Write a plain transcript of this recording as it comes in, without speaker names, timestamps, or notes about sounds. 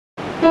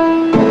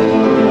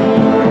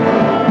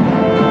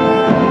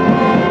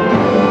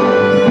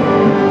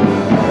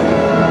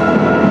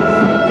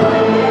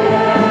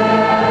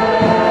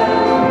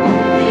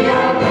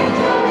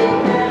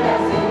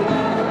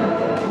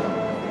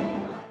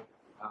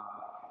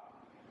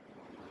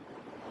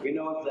We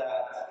know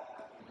that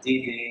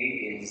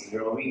D-Day is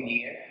drawing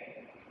near.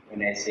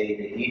 When I say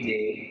the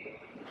D-Day,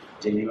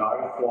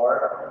 January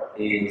 4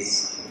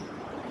 is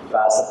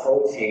fast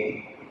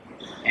approaching.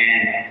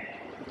 And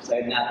sa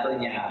nato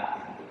niya,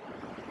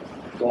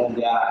 kung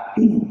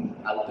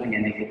alto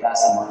niya nakita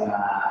sa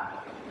mga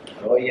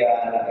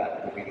Royal,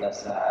 alto kita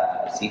sa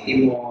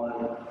City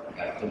Mall,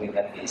 alto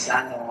kita sa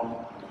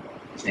Isano,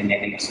 sa niya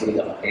nagsulod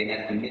ako kayo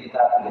ng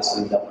Timita,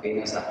 nagsulod ako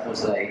kayo ng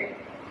Sakosay.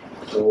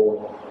 So,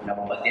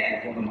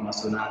 nababatian ko ng mga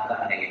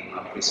sunata ay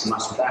mga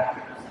Christmas ka,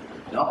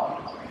 no?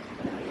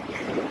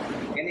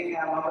 Kaya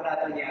nga, mga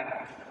nato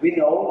niya, we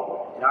know,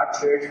 in our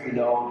church, we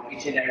know,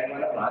 each and every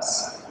one of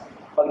us,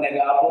 pag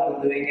nag-aabot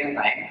ng during yung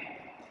time,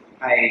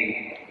 ay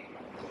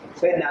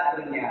so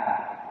natin niya,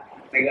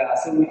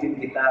 nag-asumidin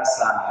kita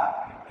sa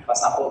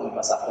pasako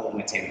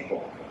ng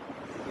tempo.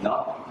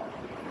 No?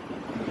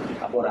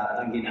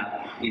 Aburatong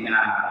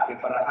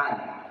gina-preparahan.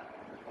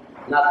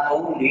 Not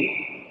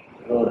only,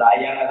 pero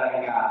raya nga lang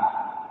nga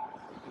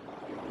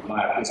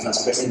mga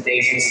Christmas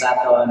presentations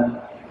natin,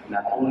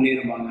 not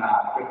only mga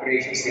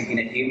preparations na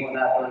ginahimo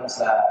natin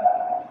sa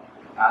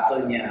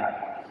aton niya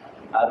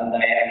aron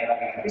daya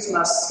nga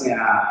Christmas nga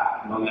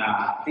mga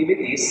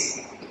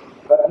activities,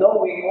 but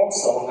knowing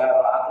also nga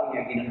aton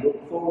niya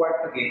gina-look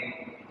forward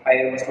again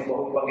ay mas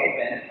mabuhog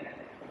event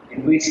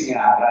in which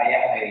nga raya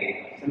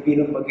ay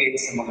sabihin pagin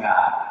sa mga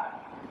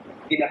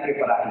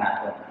pinapreparahan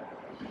natin.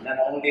 Not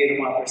only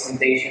yung mga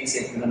presentations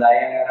at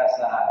nalaya nga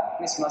sa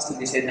Christmas na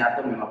design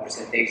natin, may mga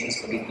presentations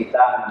pagin kita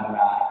ng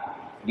mga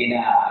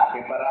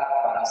gina-prepara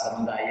para sa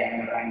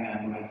mandayang nga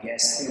mga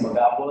guests na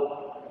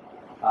mag-abot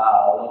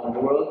all over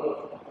the world.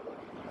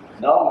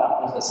 No,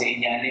 nga kung sa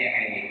inyo ni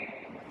ay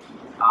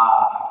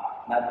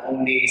not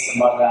only sa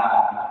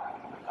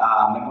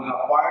may mga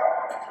part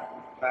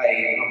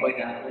kay mabay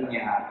natin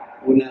niya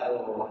una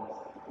o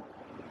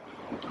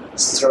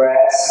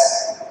stress,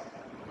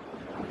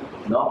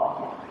 no?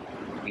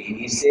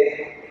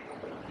 Iisip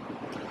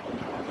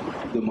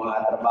yung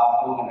mga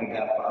trabaho na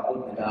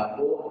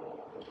nag-aabot,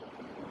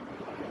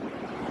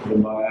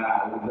 yung mga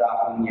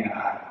lugar niya,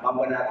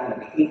 mabay natin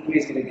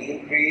nag-increase,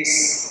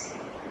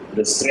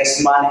 the stress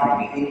man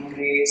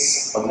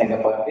nag-increase, pag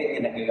nagapagapit,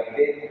 yung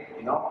nagagapit,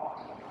 you know?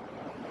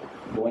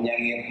 Kung niya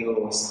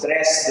yung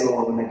stress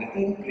to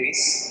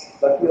nag-increase,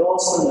 but we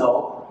also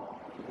know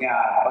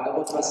nga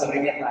pag-abot man sa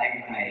rin time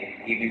ay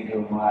even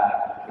yung mga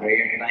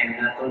prayer time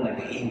nato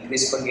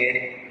nag-increase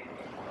pag-in.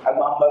 Ang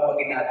mga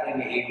pag-in natin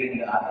nga even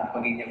the ating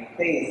pag-in yung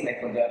faith ay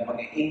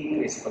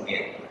pag-increase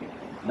pag-in.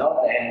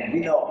 No? Dahil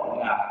we know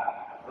nga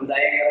kung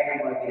dahil nga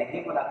rin mga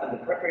ginahimo natin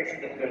the preparation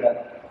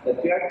that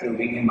we are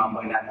doing, yung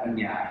mamay natin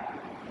niya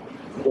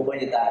kung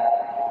niya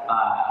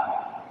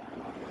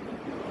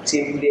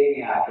simple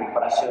nga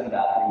preparasyon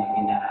dati niya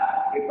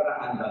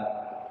gina-preparahan ba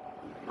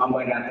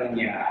mamay natin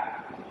niya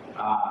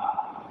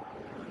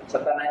sa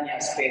tanan niya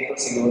aspeto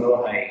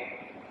siguro ay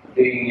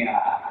doing niya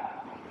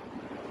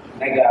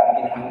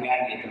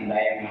nag-kinahanggan itong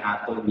dayang ng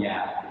aton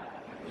niya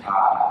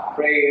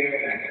prayer,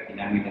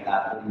 nag-kinahanggan at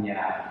aton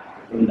niya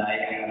itong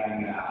dayang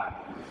ng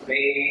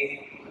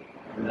faith,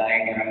 itong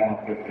dayang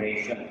ng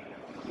preparation.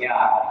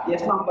 Yeah,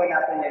 yes, mamay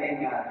natin niya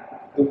rin nga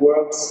the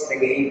works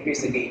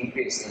nag-increase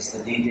as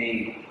the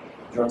D-Day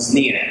draws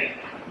near.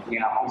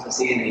 Kaya kung sa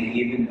sin ay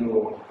even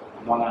though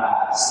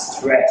mga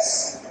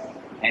stress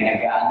ay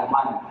nag-ano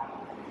man,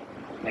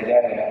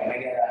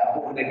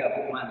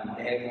 nag-apo man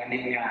dahil nga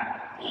nga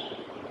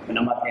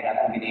manamat kaya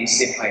natin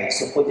giniisip ay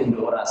supot yung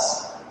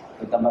oras.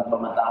 Kung tamad pa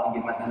matawag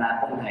yung mata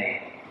natin ay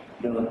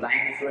the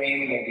time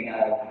frame na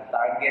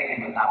gina-target ay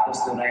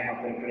matapos doon ay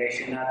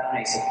mag-preparation natin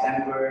ay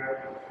September,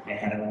 ay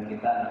harapan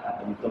kita,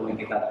 nakatungtungin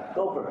kita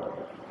October.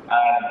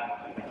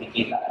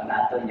 Nakikita pa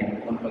natin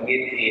yung kung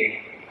pag-it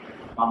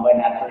mambay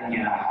natin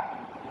niya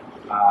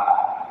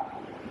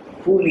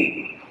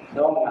fully,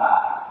 no,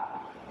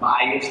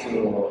 maayos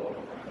to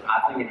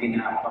atin niya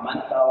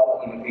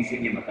pinapamantaw, innovation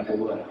niya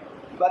matabuhan.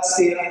 But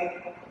still,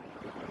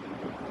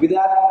 with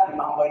that,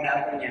 mambay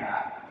natin niya,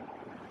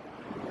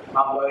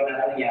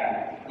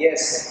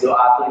 yes, do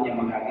atin niya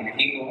mga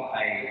ginahimo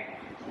ay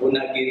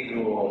una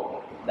gito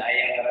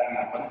daya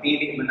nga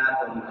pagpili man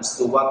natin as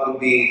to what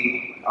will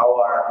be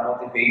our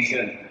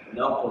motivation,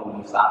 no?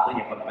 Kung sa atin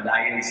niya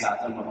pagpadayon sa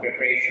atin mga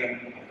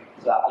preparation,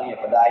 sa atin niya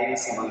padayon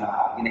sa mga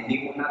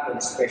ginahimo natin,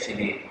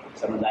 especially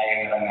sa mga daya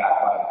nga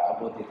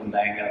pag-abot itong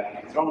daya nga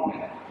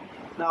enthronement.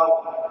 Now,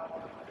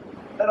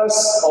 let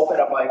us open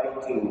our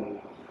Bible to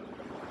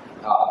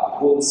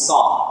good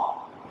song.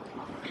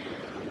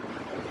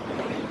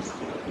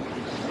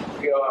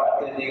 We are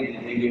attending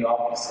the daily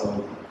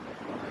episode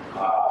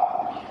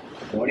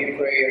morning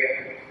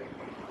prayer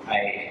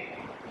ay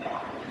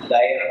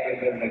dahil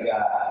na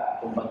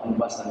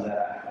nag-tumbas ng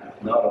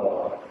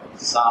no,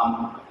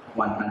 Psalm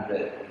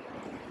 100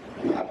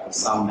 at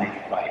Psalm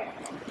 95.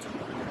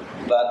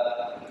 But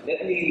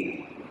let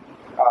me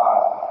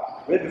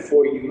read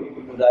before you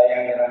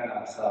dahil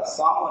sa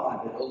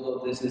Psalm 100, although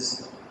this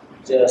is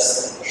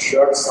just a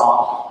short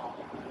song,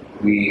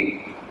 we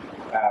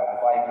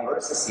have 5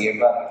 verses here,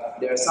 but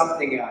there's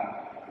something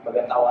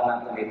pagkatawa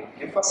natin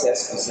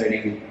emphasis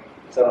concerning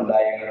sa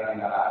rondayang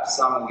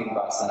Psalm ang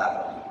ginbasa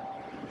natin.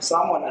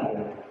 Psalm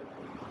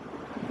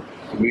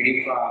 100,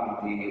 reading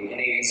from the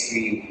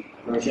NASB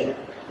version.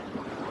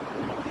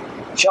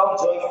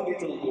 Shout joyfully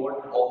to the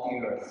Lord, all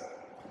the earth.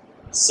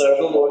 Serve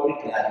the Lord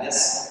with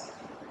gladness.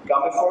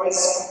 Come before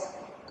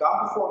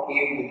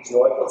Him with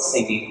joyful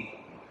singing.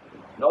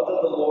 Know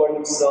that the Lord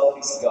Himself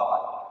is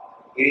God.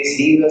 It is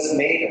He who has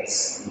made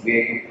us,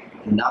 we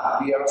not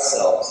we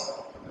ourselves.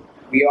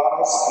 We are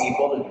His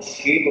people and the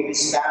sheep of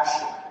His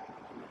pasture.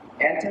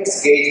 Enter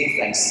His gate with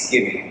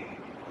thanksgiving,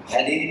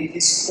 and in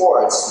His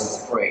courts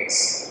with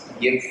praise.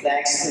 Give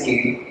thanks to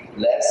Him,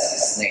 bless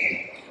His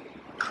name.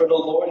 For the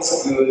Lord is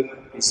good,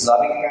 His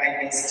loving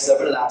kindness is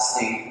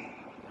everlasting,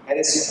 and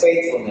His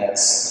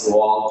faithfulness to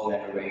all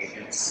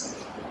generations.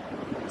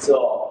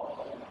 So,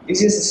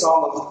 this is a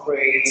song of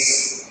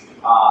praise,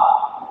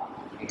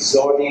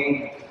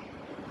 exhorting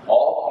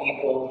all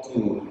people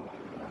to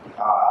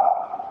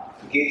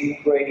give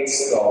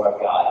praise to our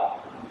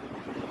God.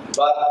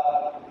 But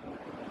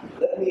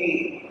let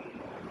me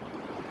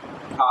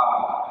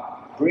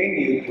bring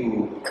you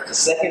to the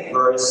second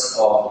verse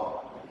of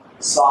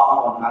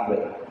Psalm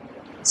 100.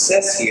 It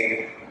says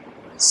here,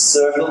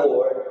 serve the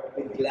Lord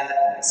with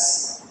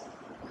gladness.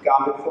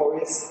 Come before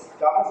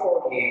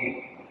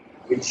Him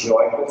with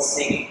joyful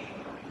singing.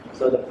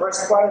 So the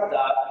first part of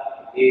that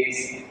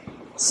is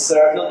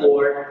serve the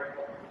Lord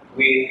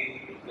with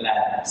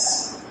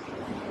gladness.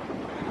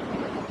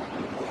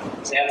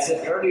 As I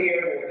said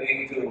earlier, we're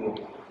going to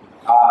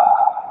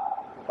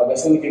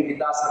pag-asudyo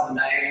kita sa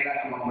undayan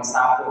ng mga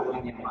masako o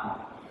niyaman.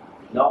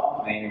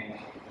 No? May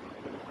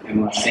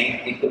mga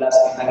Saint Nicholas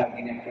kita na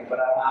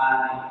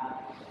ginagpreparahan.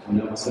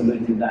 Ano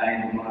masunod yun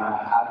dahil ng mga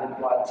Advent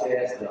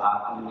watches, do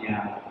ato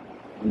niya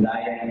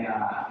undayan niya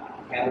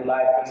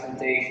candlelight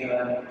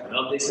presentation,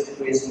 12 days of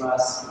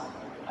Christmas,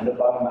 ano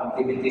pa mga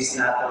activities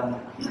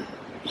natin,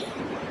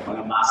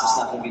 mga masses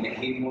natin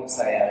ginahimo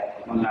sa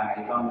mga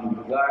ibang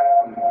lugar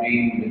to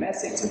bring the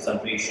message of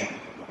salvation.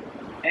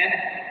 And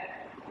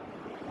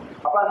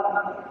upon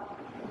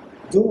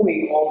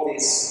doing all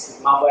this,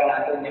 mabay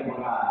natin yung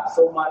mga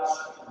so much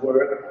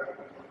work,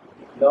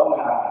 no,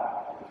 na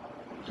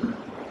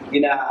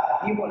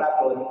ginahimo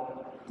natin,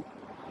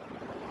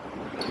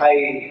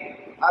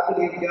 I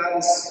believe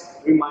God is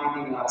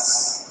reminding us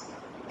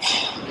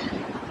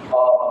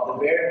of the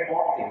very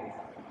motive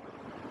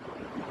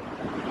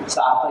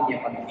sa atin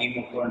niya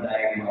paghimo ko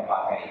dahil mga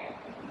bagay.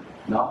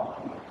 No?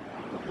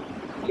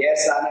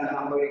 Yes, sana ng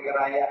hambay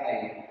karaya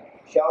ay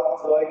shout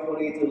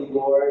joyfully to the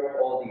Lord,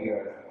 all the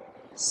earth.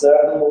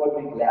 Serve the Lord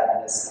with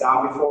gladness.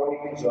 Come before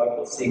Him with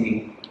joyful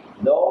singing.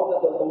 Know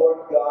that the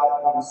Lord God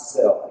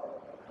Himself,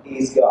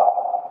 He is God.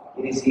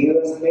 It is He who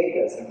has made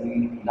us, and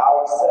we not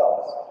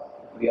ourselves.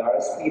 We are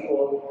His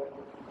people,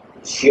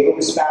 the sheep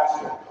of His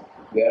pasture.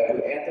 We are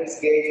to enter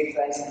His gates with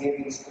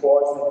thanksgiving, His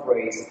courts with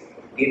praise,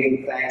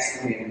 giving thanks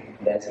to Him,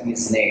 blessing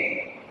His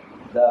name.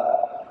 The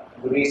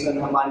reason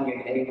naman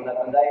yun, ay kung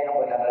natandayan ako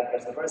na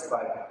the first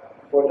part,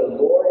 for the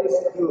Lord is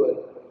good,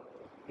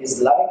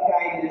 His loving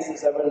kindness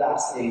is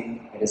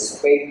everlasting, and His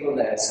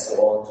faithfulness to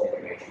all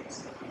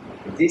generations.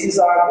 If this is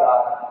our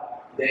God,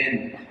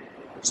 then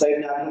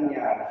sabi natin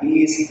niya,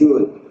 He is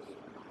good.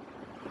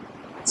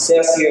 It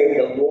says here,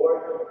 the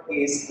Lord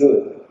is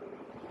good.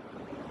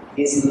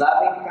 His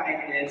loving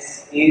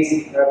kindness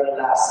is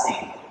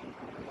everlasting.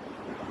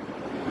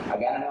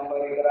 Again,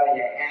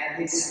 and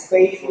His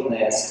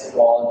faithfulness to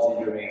all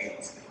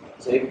generations.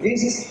 So if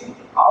this is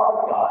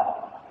our God,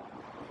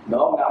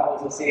 no, nga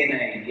ako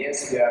sasayin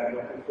yes, we are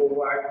looking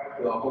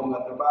forward to akong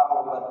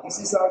trabaho, but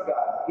this is our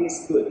God. He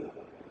is good.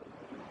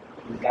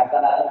 Kanta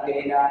natin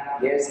kayo na,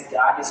 yes,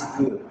 God is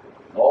good.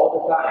 All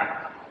the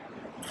time.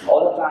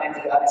 All the time,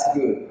 God is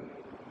good.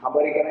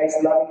 His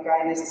loving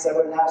kindness is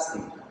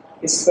everlasting.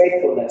 His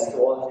faithfulness to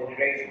all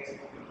generations.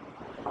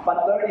 Upon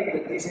learning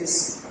that this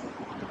is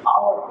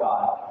our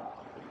God,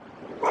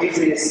 this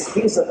is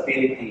His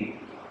ability,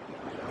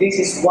 this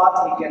is what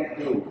He can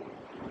do,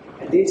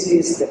 and this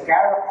is the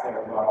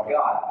character of our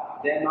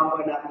God, then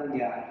mamaya natin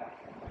niya,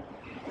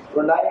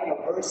 relying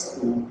on verse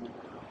 2,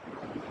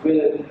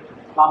 will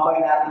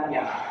mamaya natin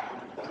niya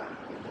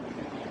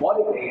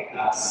motivate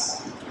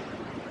us,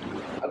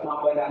 at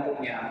mamaya natin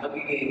niya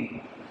magiging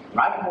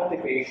right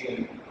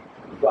motivation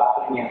to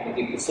atin niya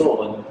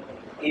pagkikusoon,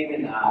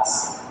 even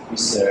as we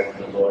serve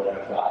the Lord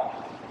our God.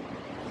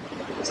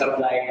 Sa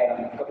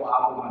relying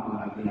kapuhabong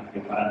mga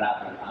pinagprepara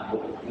natin, ang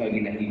buong nga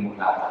ginahimo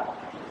natin.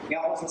 Kaya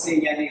kung sa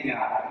sinya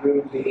niya, we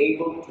will be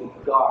able to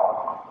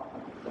guard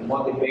the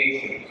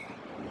motivation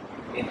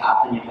in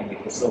atin niya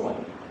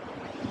pagkikusoon.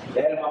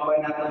 Dahil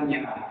mamaya natin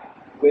niya,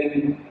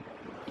 when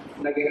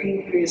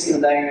nag-increase na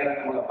dahil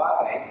nga ng mga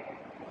bagay,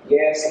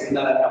 yes, kung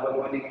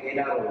nabagawa ni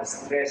Kenaro,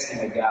 stress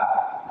na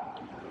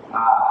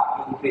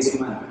increase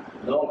man.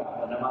 No?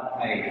 Ako naman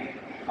ay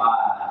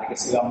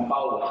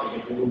nagasilampaw,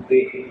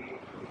 nagagulubi,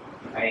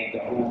 ay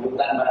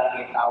kahugutan man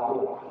ang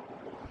itawo.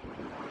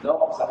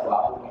 No? Sa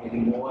kwapo,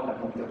 nilimuan,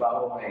 akong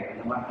trabaho ay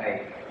naman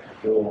ay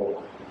yung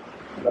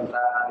ibang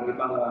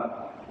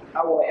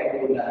away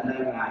abula na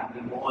nga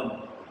himoon.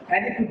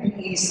 And it would be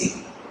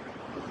easy.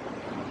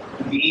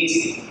 It would be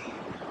easy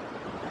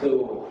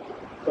to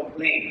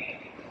complain,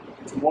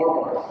 to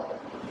murmur.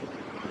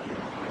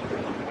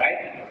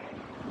 Right?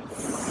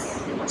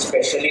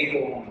 Especially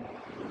kung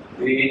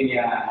doon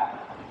niya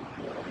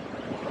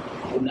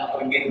una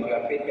ko ngin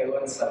magapit kayo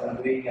sa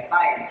doon niya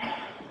time.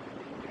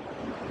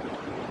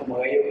 Kung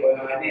magayo ko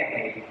nga niya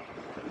ay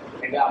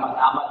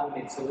nag-amat-amat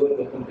ulit sugod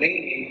o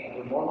complaining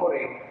o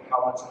murmuring,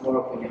 how much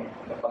more ko niya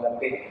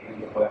napagapit,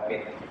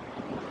 napagapit.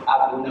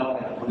 At una ko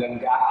na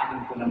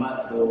paganggaan ko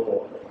naman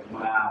o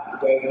mga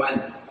pagkayaman,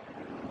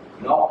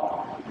 no?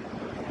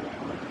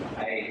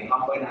 Ay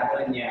makoy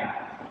natin niya,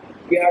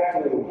 we are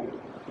to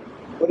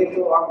put it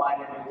to our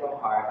mind and into our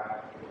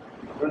heart,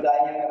 pero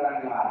dahil niya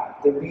nga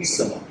the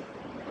reason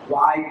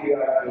why we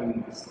are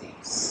doing these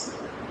things.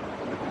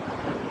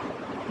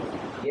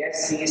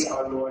 Yes, He is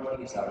our Lord,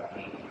 He is our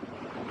King.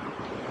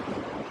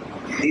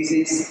 This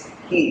is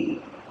He.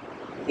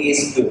 He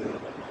is good.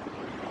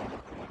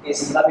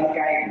 His loving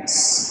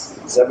kindness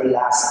is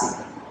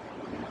everlasting.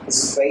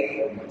 His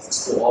faithfulness is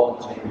to all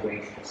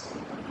generations.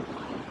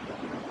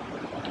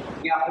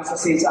 Nga kung sa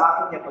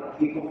akin niya,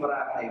 paghimo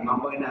para kay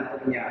mamay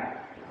natin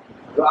niya,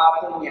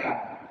 doon niya,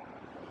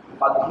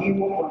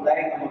 paghimo kung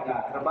dahil ng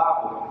mga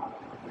trabaho,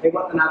 ay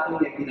wata natin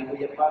niya,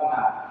 ginakuya pa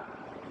nga,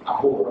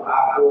 ako o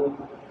ako,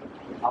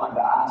 ang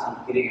daan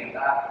sa kiring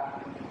at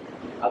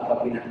ang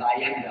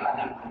pagpinatayan daan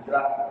ng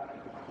andra,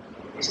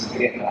 isang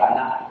kiring at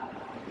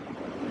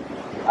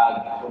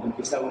kung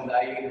gusto mong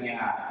dahil niya,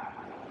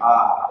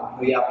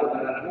 pagkuya po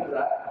na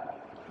nananura,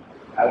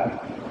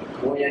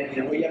 kung yan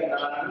ginakuya na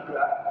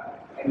nananura,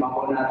 ay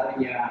mako natin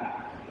niya,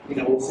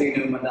 pinausoy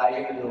ng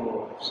madayon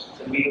o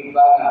sa bilog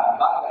ba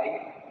bagay,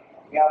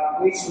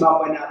 nga which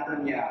mako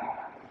natin niya,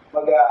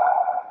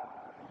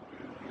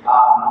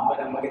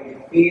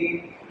 mag-defeat,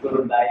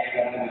 pero dahil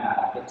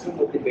nga, the true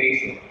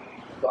motivation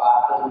to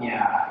aton niya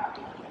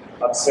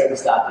pag-serve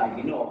sa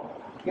ating Ginoo.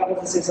 Nga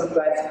kung sa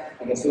sometimes,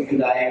 nag-assume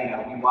dahil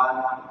nga we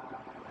want,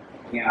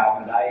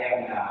 nga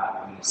dahil nga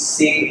we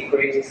seek the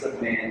praises of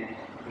men,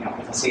 nga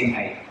kung sa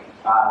sinay,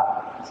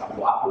 sa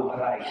buwako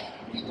na rin,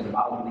 dito na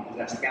ba ako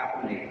sa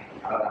kapon ay,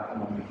 para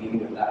ako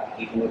mamigilot na,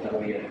 ikot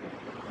ako yun.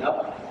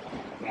 No?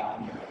 Nga,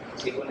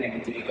 siguro na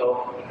ito,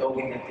 ikaw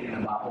ginagin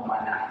na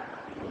makumana.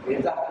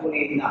 It's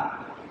actually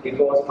not,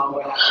 because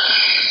mamaya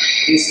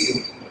is the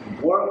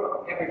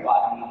work of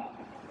everybody.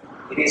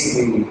 It is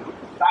the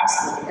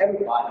task of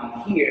everybody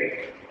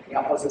here.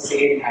 Nga po sa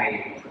saying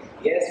ay,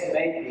 yes,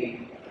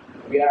 maybe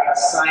we are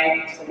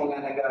assigned sa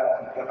mga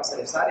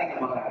nagkakasari-sari ng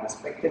mga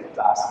respective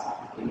tasks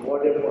in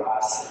order for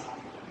us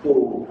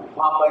to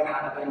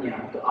mabanatan niya,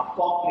 to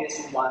accomplish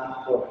one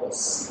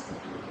purpose.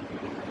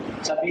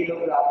 Sa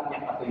bilog raton niya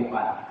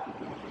katuyuan.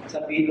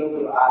 Sa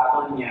bilog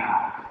raton niya,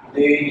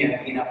 doon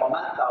niya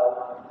pinapamantaw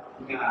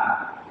nga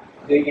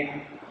doon niya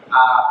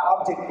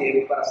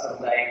objective para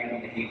sa dayang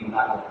ng nahimo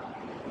natin.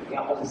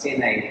 Kaya po sa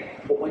sinay,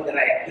 pupunta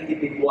na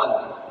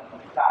individual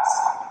task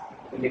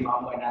kundi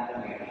mamay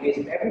natin ngayon.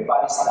 It is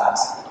everybody's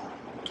task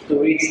to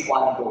reach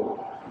one goal.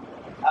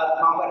 At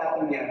mamay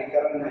natin niya,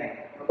 nagkaroon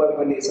na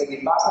mapagpandi sa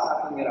gibasa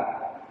natin nila,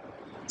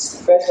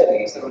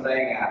 especially sa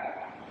dayang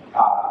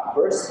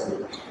verse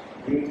 2,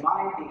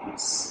 reminding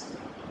us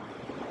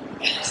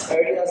as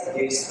early as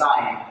this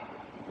time,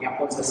 nga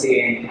po sa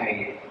sin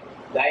ay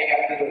dahil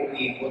ating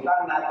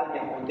iikutan natin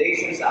yung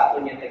foundation sa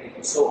atin yung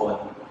tagitusoon,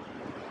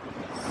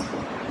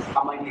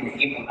 kamay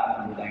nilihimo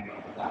natin mo dahil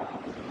makutan.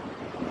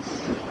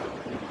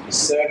 We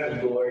serve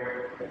the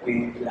Lord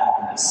with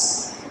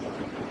gladness,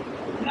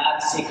 not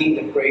seeking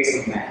the praise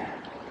of man,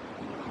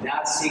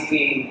 not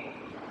seeking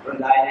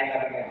rundayan na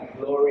the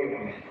glory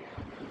of men,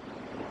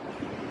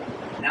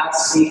 not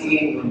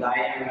seeking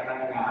rundayan na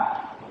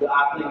the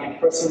ating yung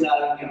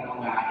personal yung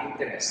mga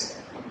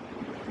interest.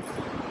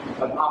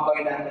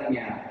 Pag-ambay natin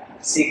niya,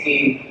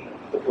 seeking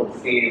to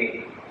fulfill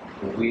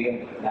the will,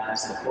 the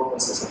plans, the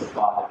purposes of the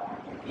Father.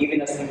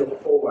 Even as we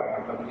look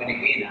forward, pag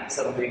ganigina,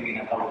 sa rin yung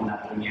ginatawag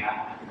natin niya,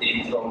 the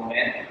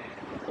enthronement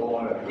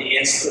or the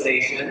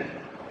installation,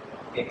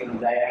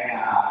 ikinudaya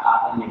nga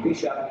atin ni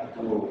Bishop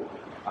to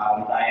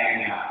daya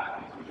nga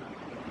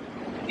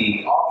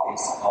the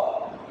office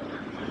of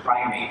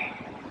primate.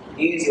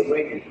 He is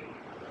already,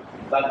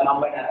 but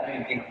number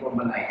natin yung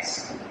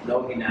kinaformalize,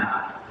 daw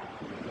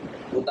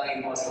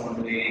utangin mo sa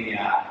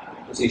mga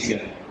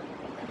position.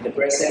 In the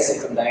presence,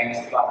 itong dahil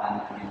sa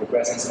pahan, in the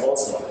presence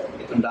also,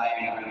 itong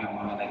dahil ng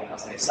mga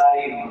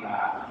nagkakasari-sari, mga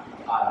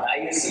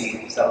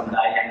diocese, sa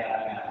dahil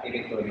ng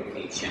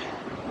territorialization.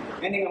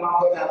 Ngayon, ang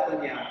mga natin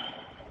niya,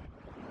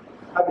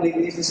 I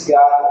believe this is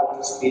God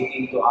also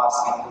speaking to us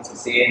in sa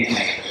saying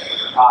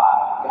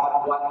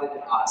God wanted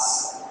us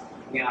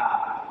nga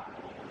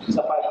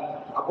sa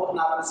pag-abot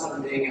natin sa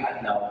mga nga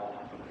adlaw,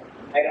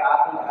 ay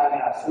raatong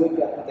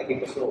sugat at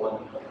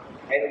tagipasuon,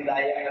 ay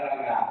daya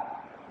nga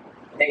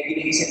na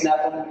iniisip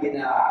natin,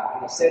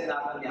 ginaset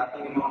natin ni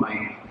ating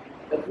imamay,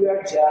 that we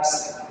are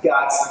just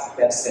God's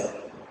vessel.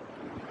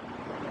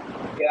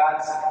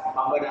 God's,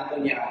 mamay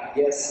natin niya,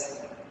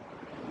 yes,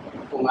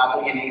 kung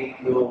ato niya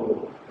nito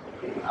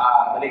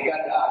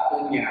balikan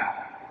ato niya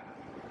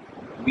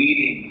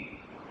reading,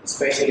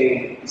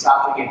 especially sa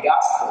ato niya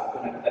gospel,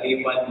 kung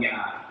nagtaliban niya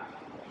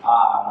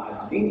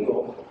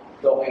linggo,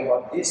 talking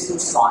about these two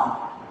sons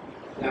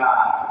na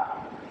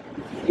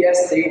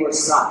yes, they were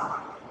son,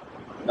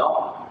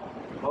 no?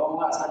 Oo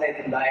nga, sana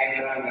itong dahil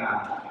nga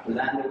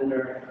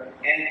landowner,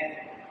 and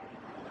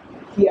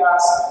he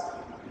asked,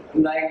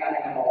 itong dahil nga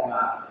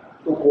nga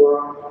to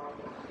work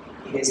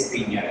in his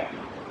vineyard.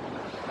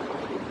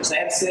 As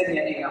I have said,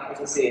 yan yung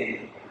ako sa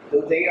sin,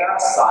 though they are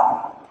a son,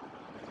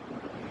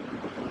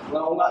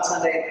 oo nga,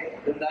 sana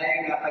itong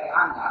dahil nga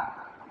tag-anak,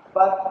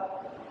 but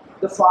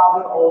the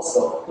father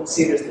also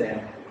considers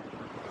them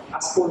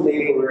as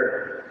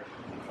co-laborer.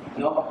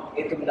 No?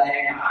 Itong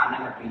dahil nga anak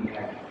na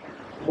vineyard.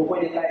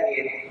 Bukod nila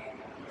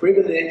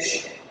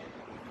privilege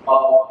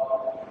of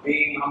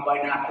being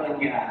hambay natin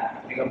niya,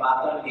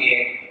 nagabaton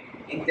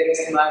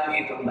interest man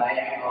itong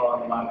dayang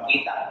o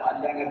makita ko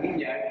anda nga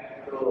vineyard,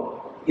 pero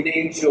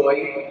ina-enjoy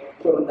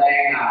kung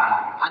dayang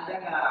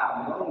anda nga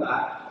mga,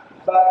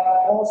 but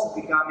also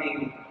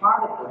becoming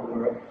part of the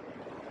world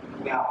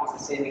nga ako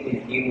sa sining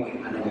hinihimo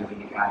yung anang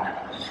ginikanan.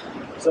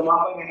 So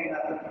mga ngayon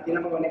natin,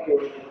 tinamagan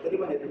ko, dali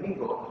ba na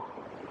Domingo,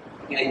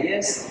 nga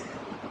yes,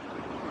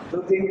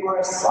 though they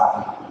were a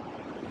son,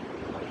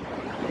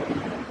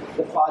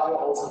 the father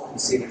also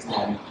considers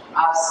them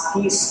as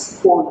his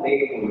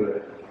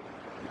co-laborer.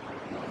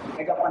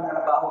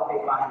 Nagkapanarabaho kay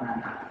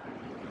pahanana.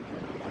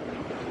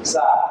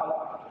 Sa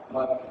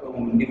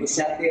kung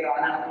negosyante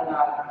rana ng mga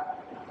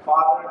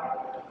father,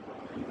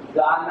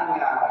 daan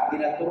nga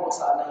ginaturo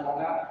sa anang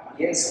mga,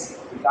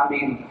 yes,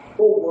 becoming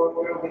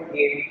co-worker with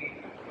him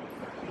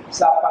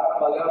sa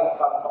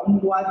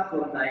pagpaumuan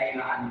ko na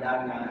yung anda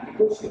nga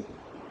negosyo.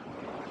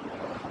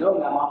 No,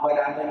 nga mga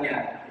balatan niya,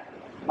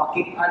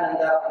 makita ng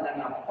darang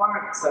nga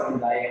part sa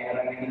rundaya nga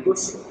ng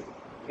negosyo.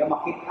 Nga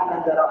makita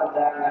ng darang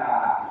nga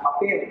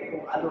papel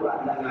kung ano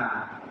nga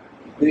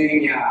doon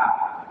niya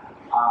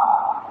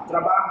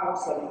trabaho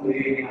sa doon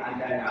niya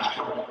anda nga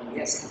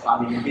yes,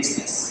 family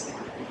business.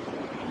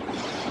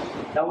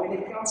 Now when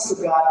it comes to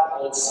God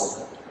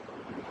also,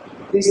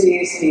 this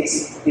is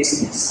His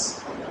business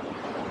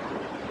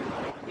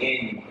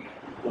in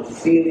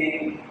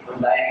fulfilling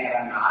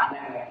rundaya nga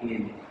anak nga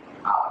in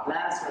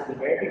plans from the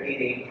very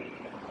beginning.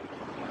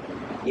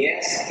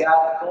 Yes,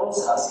 God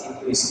calls us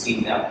into His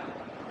kingdom.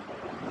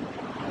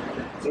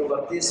 Through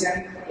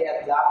baptism, He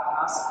adopts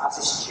us as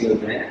His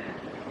children.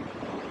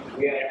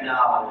 We are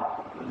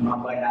now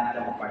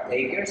mga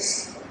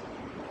partakers.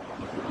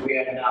 We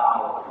are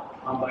now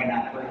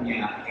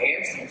mga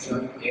heirs and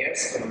joint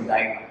heirs from the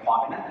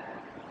covenant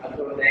at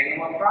from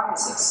the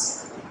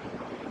promises.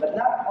 But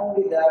not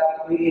only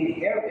that, we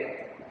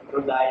inherit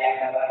through the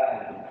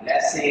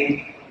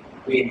blessing.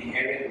 We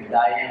inherit the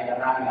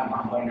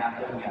mga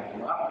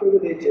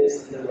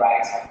privileges and the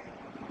rights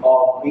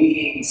of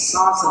being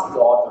sons and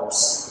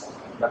daughters,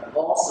 but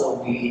also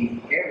we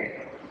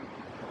inherit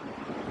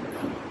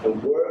the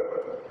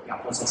work that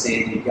was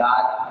said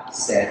God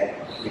said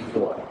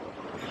before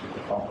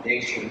the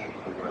foundation of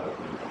the world.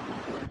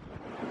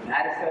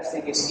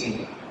 Manifesting His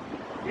kingdom,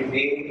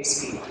 revealing His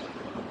kingdom.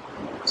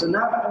 So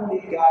not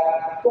only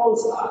God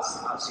calls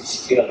us as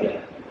His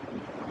children,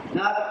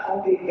 not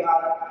only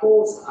God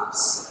calls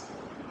us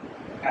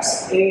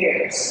as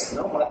heirs,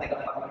 no? Mga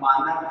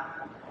tagapagmana.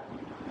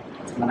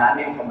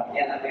 Maraming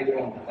pamatiyan natin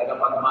yung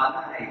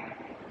tagapagmana ay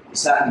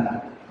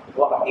isang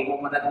wakati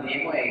mo manat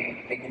niyo ay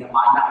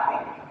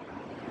ginamana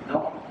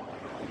no?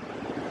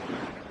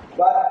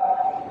 But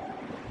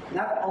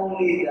not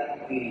only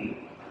that we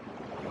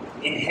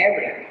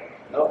inherit,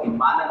 no?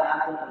 Imana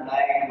natin ang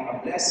dahil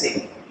mga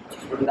blessing,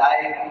 ang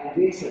dahil ng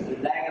provision,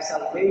 ang dahil ng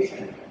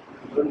salvation,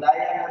 ang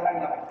dahil ng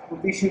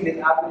provision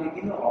din ato yung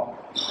Ginoo.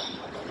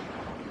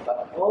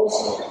 But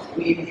also,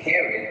 we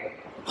inherit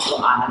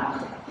yung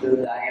anak,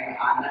 dahil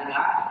anak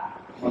nga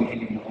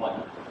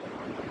maghilimuon.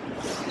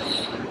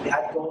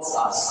 God calls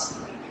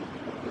us.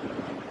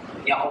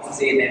 Kaya ako sa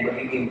sila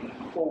magiging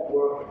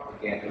co-work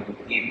together with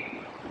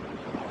Him.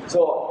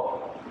 So,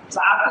 sa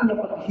atin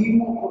yung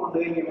paghimo ko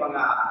doon yung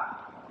mga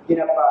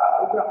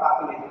ginapa-ubra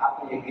kapilit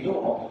atin yung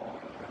Ginoo,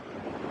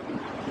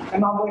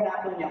 ay mabuhay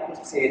natin niya kung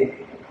sa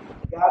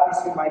God is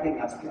reminding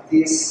us with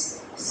this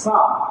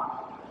psalm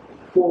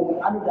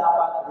kung ano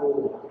dapat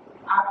po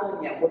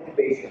aton niya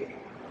motivation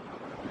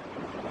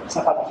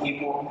sa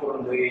paghimo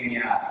kung doon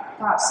niya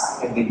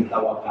task na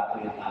ginatawag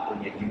natin yung aton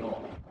niya Ginoo.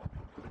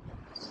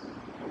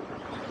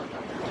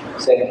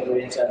 2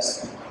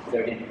 Corinthians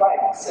 13:5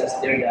 says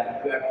there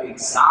that we are to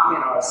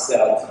examine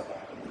ourselves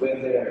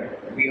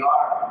whether we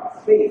are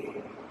faith.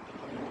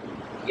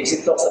 Yes,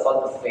 it talks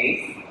about the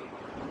faith,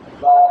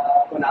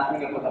 but kung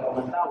natin yung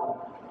pagkapamantaw,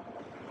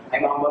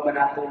 ay makababa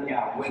natin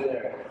niya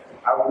whether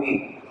are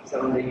we sa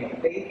ronda yung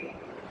faith,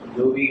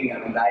 doing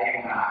ang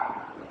dayang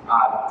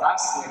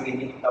task na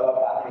ginitawag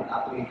natin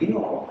ato yung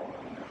Ginoo,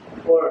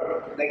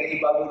 or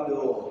nag-iibang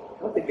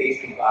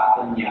motivation pa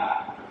ato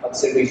niya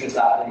pag-servisyon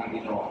sa ato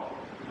yung Ginoo.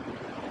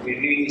 We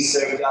really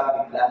serve God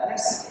with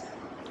gladness.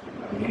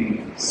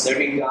 We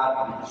serving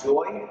God with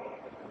joy.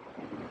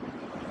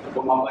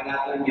 Kung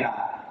mamanaton niya,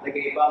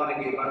 nag-iibang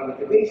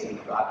motivation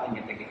ito atin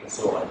niya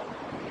nagkikusuan.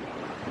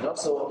 No?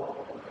 So,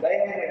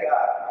 dahil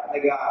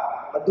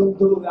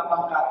padugdog ang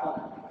pangkaton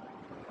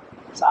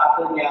sa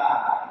aton niya,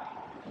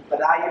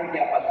 padayon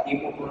niya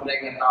paghimo kung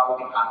dahil ng tao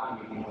ng aton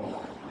niya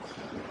ginoo.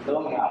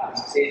 No nga,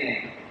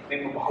 kasi may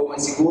mabahuman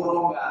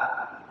siguro nga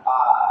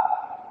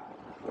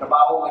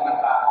trabaho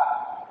nga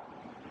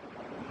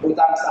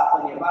utang sa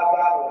aton niya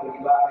baga, o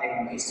iba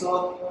ay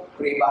maisot, o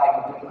iba ay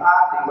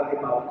matutuhat, iba ay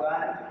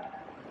maugan.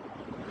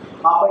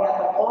 Mabay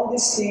natin, all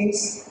these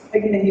things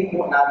ay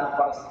ginahimo natin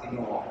para sa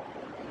Ginoo.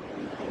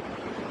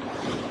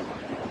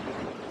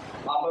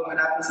 Mabay man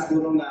natin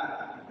siguro na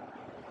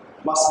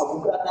mas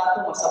mabugat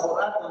natin, mas sabor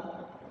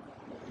natin.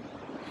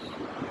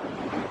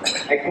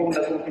 Ay kung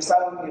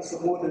nag-umpisaw yung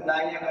sumunod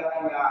na niya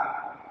karang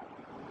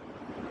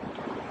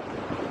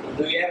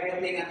do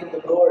everything unto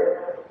the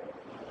Lord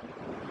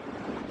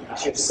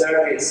as your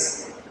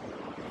service,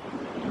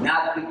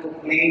 not with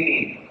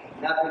complaining,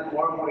 not with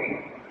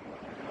murmuring.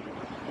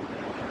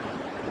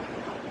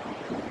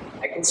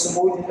 Ay kung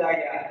sumunod na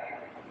niya,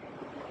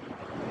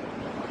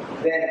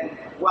 then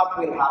what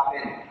will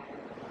happen?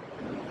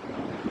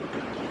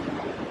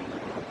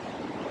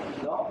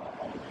 No?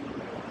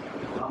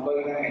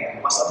 Mambay na ngayon,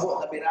 mas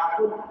abot na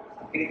binakon.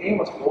 Pilit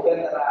niyo, mas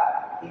bugan na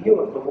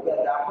iyo, mas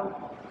bugan na ako.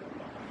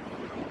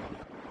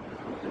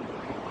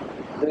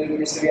 Doon yung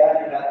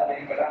ministriyaan yung lahat na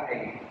yung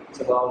barangay.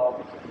 It's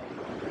about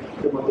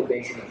the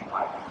motivation of the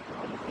heart.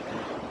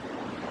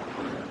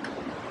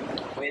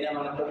 May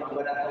naman ito, mga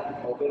banatong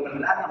mobile man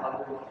na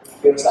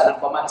pero sa alang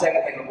pamansay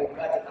ka tayo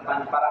mabuka at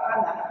naman para ka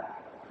na.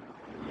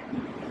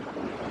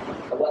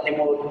 Tawag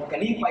mo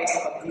kalipay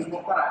sa pag-ibig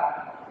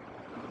para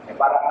ay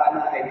para ka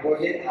na ay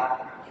burden ka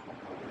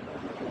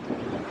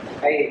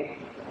ay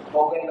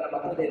okay na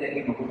naman ito dahil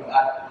naging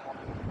mabuka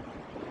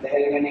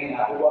dahil ganing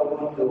huwag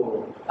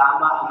mundo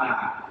tama nga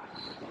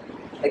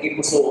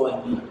naging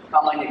pusoon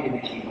tama niya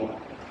ginahimo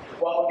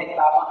huwag may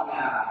tama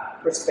nga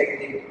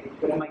perspective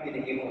kung naman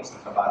ginahimo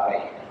sa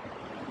kabagay.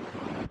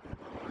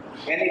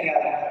 Ganing nga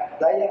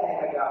dahil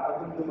ay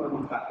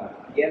nagpagdumdumang kato.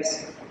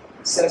 Yes,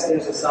 it says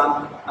there's a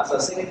son as a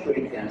 2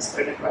 Corinthians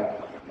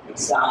 35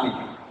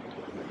 examine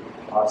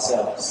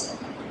ourselves.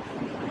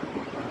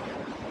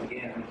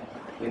 Again,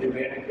 whether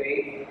we're in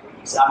faith,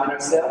 examine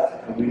ourselves.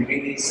 Are we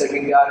really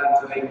serving God and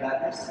enjoying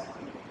gladness?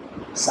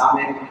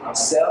 Examine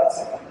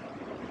ourselves.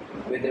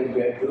 Whether we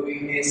are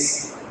doing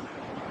this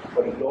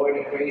for the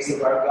glory and praise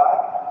of our God,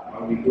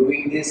 are we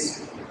doing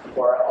this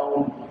for our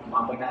own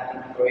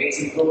praise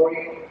and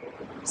glory,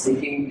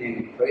 seeking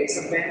the praise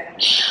of men?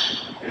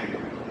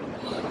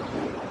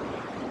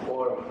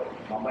 Or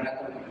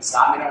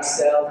examine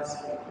ourselves.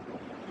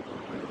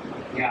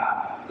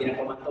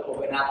 Ginapamanto po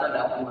ba natin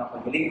ang mga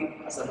pagalingon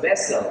as a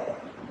vessel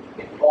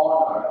in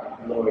honor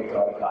and glory to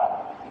our God?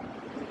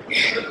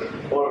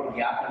 Or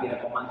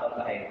ginapamanto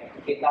tayo,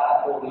 kita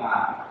ito nga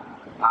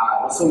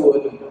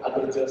usugod at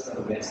ang Diyos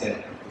na vessel.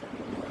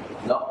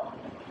 No?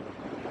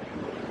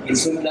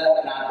 Isundan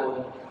na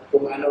natin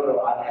kung ano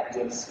roan at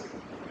Diyos.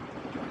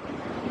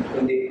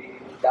 Kundi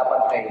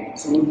dapat ay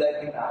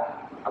sundan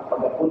kita ang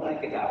pagkapunan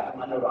kita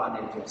kung ano roan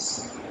at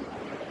Diyos.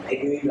 Ay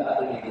gawin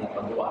natin yung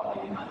ginapagawa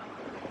ng iman.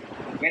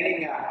 Ngayon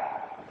nga,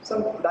 so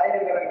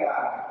dahil nga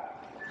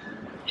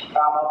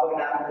mabag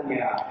natin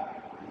niya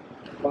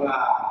mga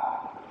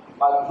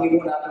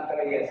paghimo natin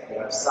karayas,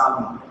 there are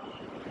some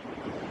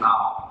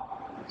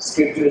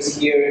scriptures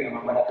here na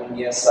mamanaton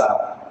niya sa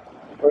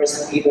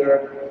 1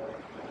 Peter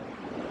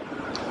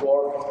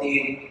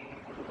 4:15.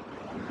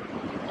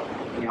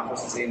 Niya ako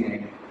sa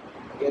sinay.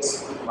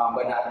 Yes,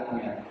 mabag natin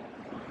niya.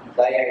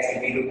 Dahil sa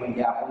bilog man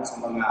yapon sa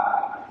mga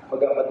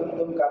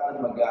magpapadumdum ka at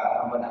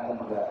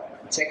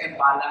check and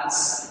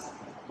balance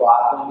kung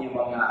aton yung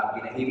mga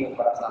ginahimo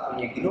para sa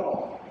aton yung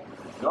Ginoo.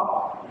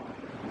 No?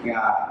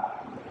 Nga,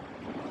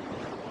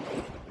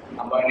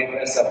 ang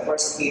mga sa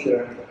 1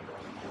 Peter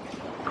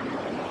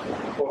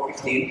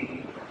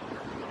 4:15.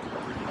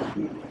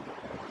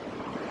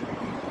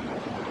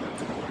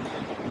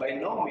 By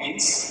no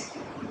means,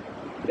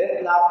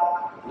 let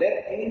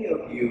any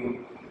of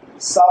you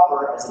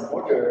suffer as a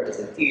murderer,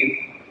 as a thief,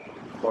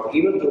 or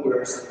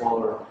evildoers,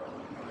 or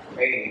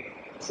a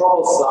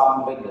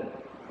troublesome villain.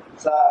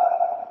 Sa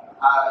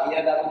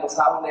iyan natin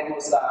basahon na mo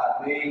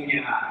sa doing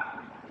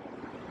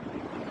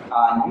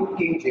New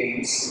King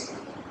James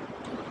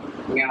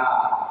nga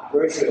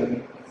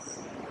version.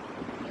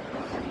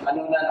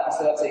 Ano na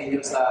nakasulat sa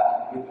inyo sa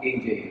New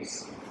King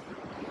James?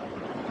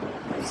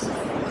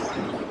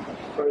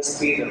 1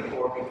 Peter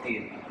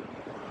 4:15.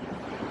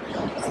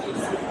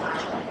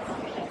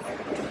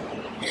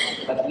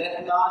 But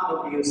let none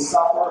of you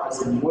suffer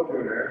as a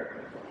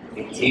murderer,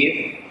 a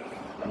thief,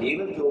 an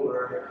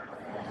evildoer,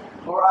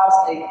 or as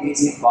a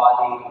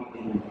busybody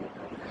in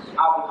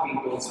other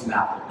people's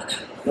matter.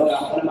 No,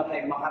 ako naman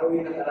tayo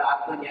makaroon na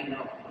taraato niya,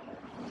 no?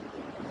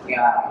 Kaya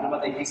ako naman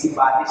tayo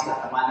busybodies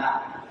na tamana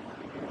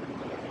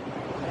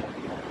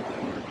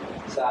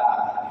sa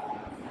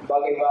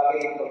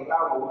bagay-bagay ng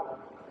pagtawag,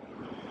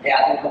 Kaya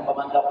ating itong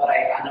pamandaw para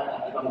ano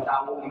ang ibang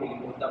tao,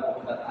 inilimutan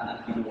mo kung tatanang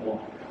Ginoo.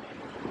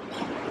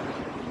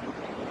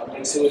 Pag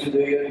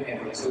nagsundo yun,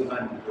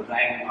 nagsuman,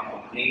 tunay mga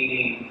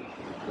complaining,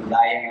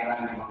 tunay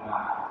ng mga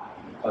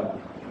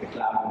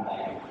pagreklamo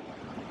tayo.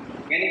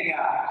 Ganyan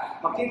nga,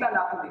 makita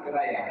natin di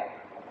karaya,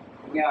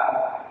 nga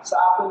sa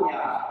ato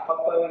niya,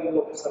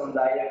 pagpawalok sa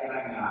rundaya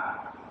ng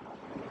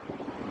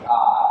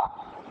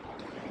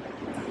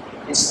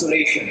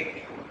installation,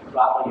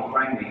 bago ni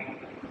primary,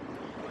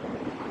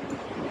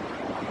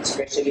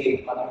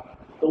 especially pag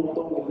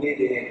tungtong hindi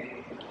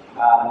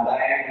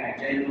dahil na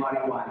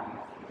January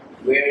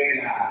 1,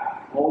 where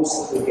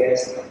most of the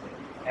guests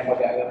ay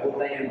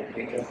mag-agabutan yung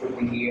later for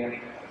the year,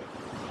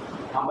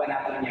 ang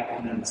banatan niya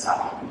kung nanasa.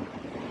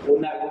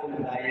 Una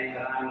dahil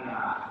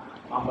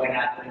ang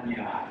banatan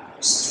niya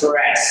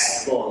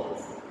stressful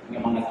ng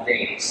mga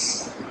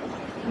days.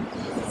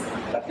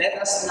 But let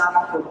us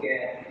not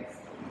forget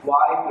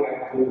why we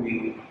are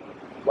doing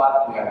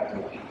what we are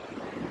doing.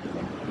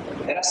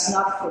 Let us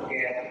not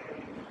forget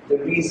the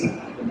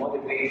reason, the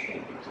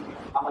motivation,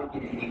 ang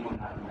giniliwan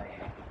natin na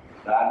yan.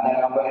 Dahil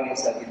nangamba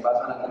sa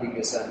tibasa ng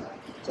kaligasan.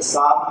 Sa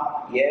Psalm,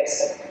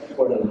 yes,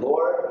 for the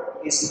Lord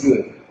is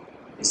good.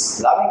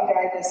 His loving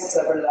kindness is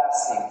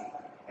everlasting,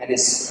 and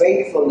His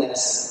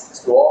faithfulness is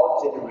to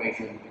all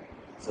generations.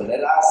 So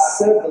let us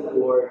serve the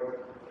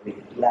Lord with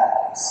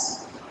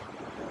gladness.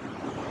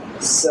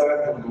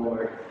 Serve the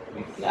Lord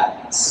with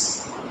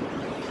gladness.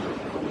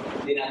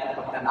 Hindi natin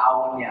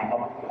pagtanawin niya,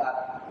 mabukat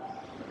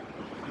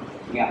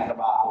nga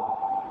trabaho.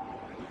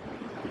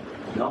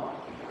 No?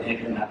 Dahil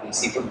kung natin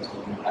isipin, mas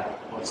mabukat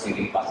o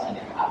silipasan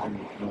niya ang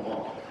ating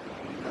Ginoo.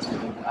 Mas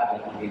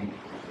mabukat at maging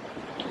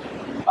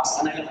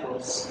basta na yung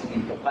cross,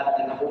 yung tupad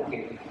na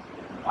bukid,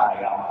 para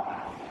yung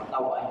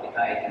matawaan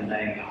kita ito na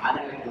yung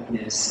anang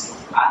goodness,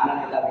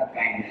 anang loving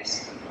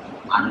kindness,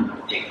 anang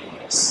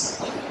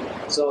faithfulness.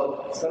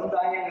 So, sa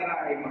rundanya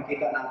nga ay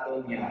makita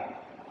natin niya,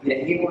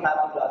 hindi mo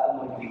natin lahat ng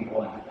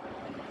mag-ibon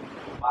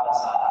para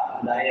sa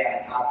rundanya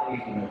ng ating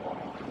Ginoo.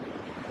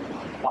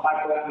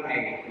 Makakita lang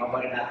ay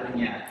mabalin natin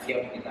niya,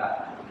 siyaw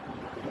kita.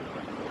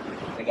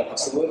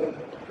 Nagapasugod,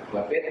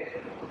 wapit.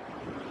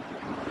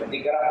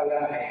 Ketika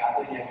orang ay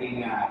ato niya king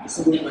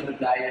isugon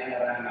manudaya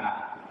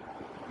nga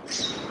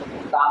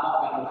tama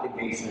ang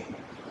motivation.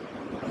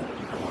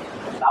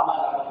 Tama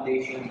ang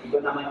foundation, ito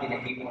naman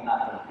dinahimo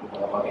natin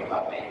mga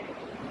bagay-bagay.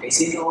 Kay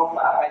sino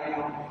para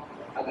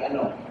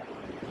kanyo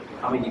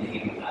kami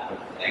dinahimo natin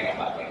mga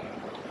bagay.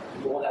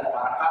 Bukulan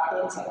para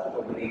katon sa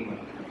problema.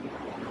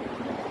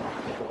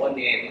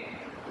 Bukunin,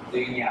 ito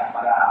niya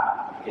para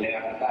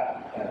kailangan kita,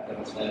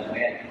 terus na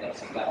bayan, kita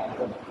sikat.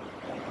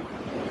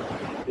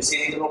 Yung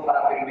sentro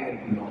para permitir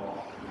Ginoo.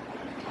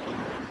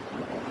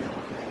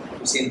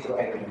 Yung sentro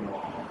ay Ginoo.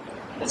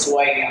 That's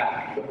why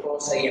ito po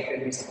sa iya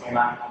permis sa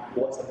mga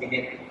buwan sa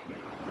pinit.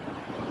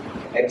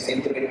 Ay yung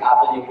sentro ay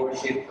ato niya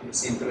worship, yung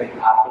sentro ay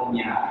ato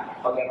niya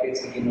pag-apit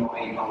sa Ginoo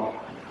ay mga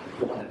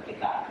buwan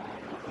kita.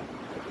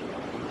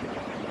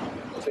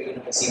 So yung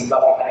nakasimba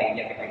kita,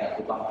 hindi kita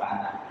gatubang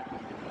kana.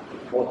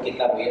 Buwan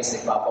kita buya sa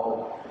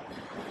ibabaw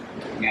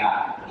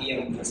nga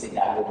iyang Diyos ay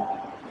dalo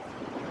na.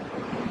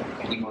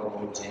 Hindi mo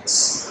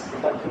robotics.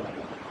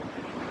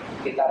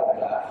 Kita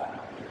wala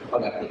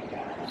pag-apit ka.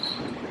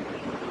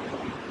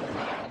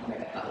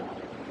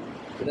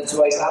 So that's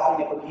why sa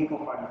atin niya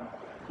pag-ibong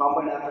mamba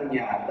natin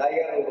niya,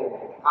 dahil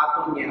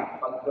aton niya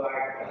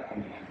pag-guard natin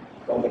niya.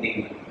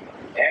 Pag-ibong.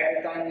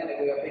 Every time na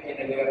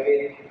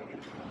nag-apit,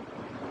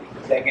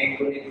 sa 2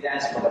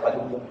 Corinthians,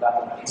 pagkapadugtong ka,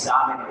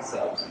 examine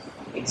ourselves.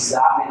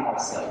 Examine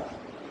ourselves.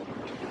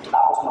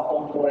 Tapos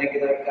matungkulay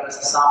kita ka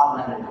sa sama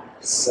na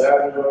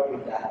serve the Lord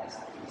with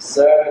gladness.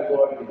 Serve the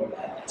Lord with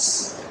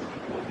gladness.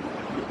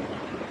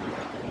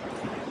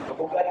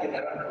 Kapagkat kita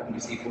rin kung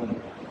isipon,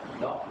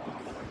 no?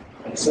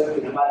 Nag-serve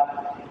ko naman,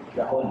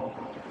 dahon.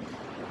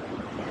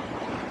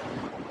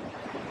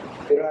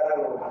 Pero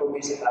araw, kung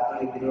isip ato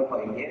yung dinuwa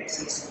ko,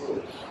 yes, it's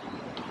good.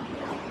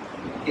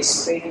 His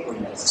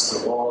faithfulness is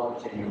to all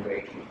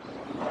generations.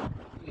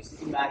 Please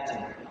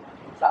imagine,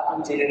 sa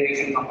atong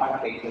generation mga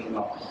faithful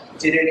mo.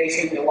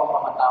 Generation na huwag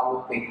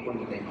mamatawag faithful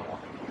nila mo.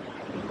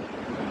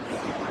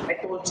 May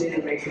 2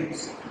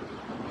 generations.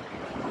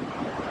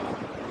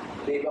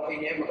 Di ba kayo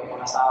niya,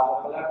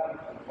 magkapangasawa pala,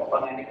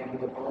 papanganik ang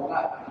mga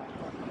pangunga.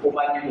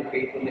 Kuman yung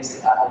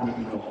faithfulness sa atin ni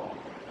Ginoo.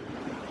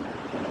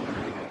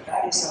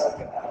 That is our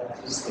God.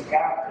 That is the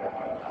character of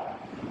our God.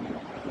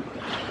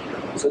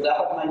 So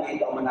dapat man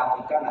ito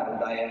manakot ka na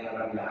dahil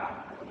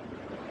na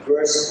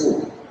verse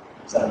 2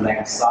 sa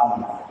next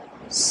Psalm,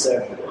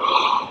 serve the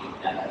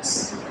Lord.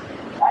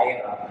 Dahil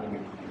ang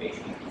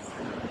motivation.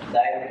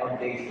 Dahil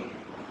foundation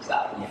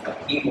sa ating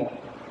pag-imo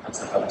at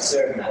sa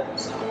pag-serve natin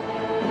sa atin.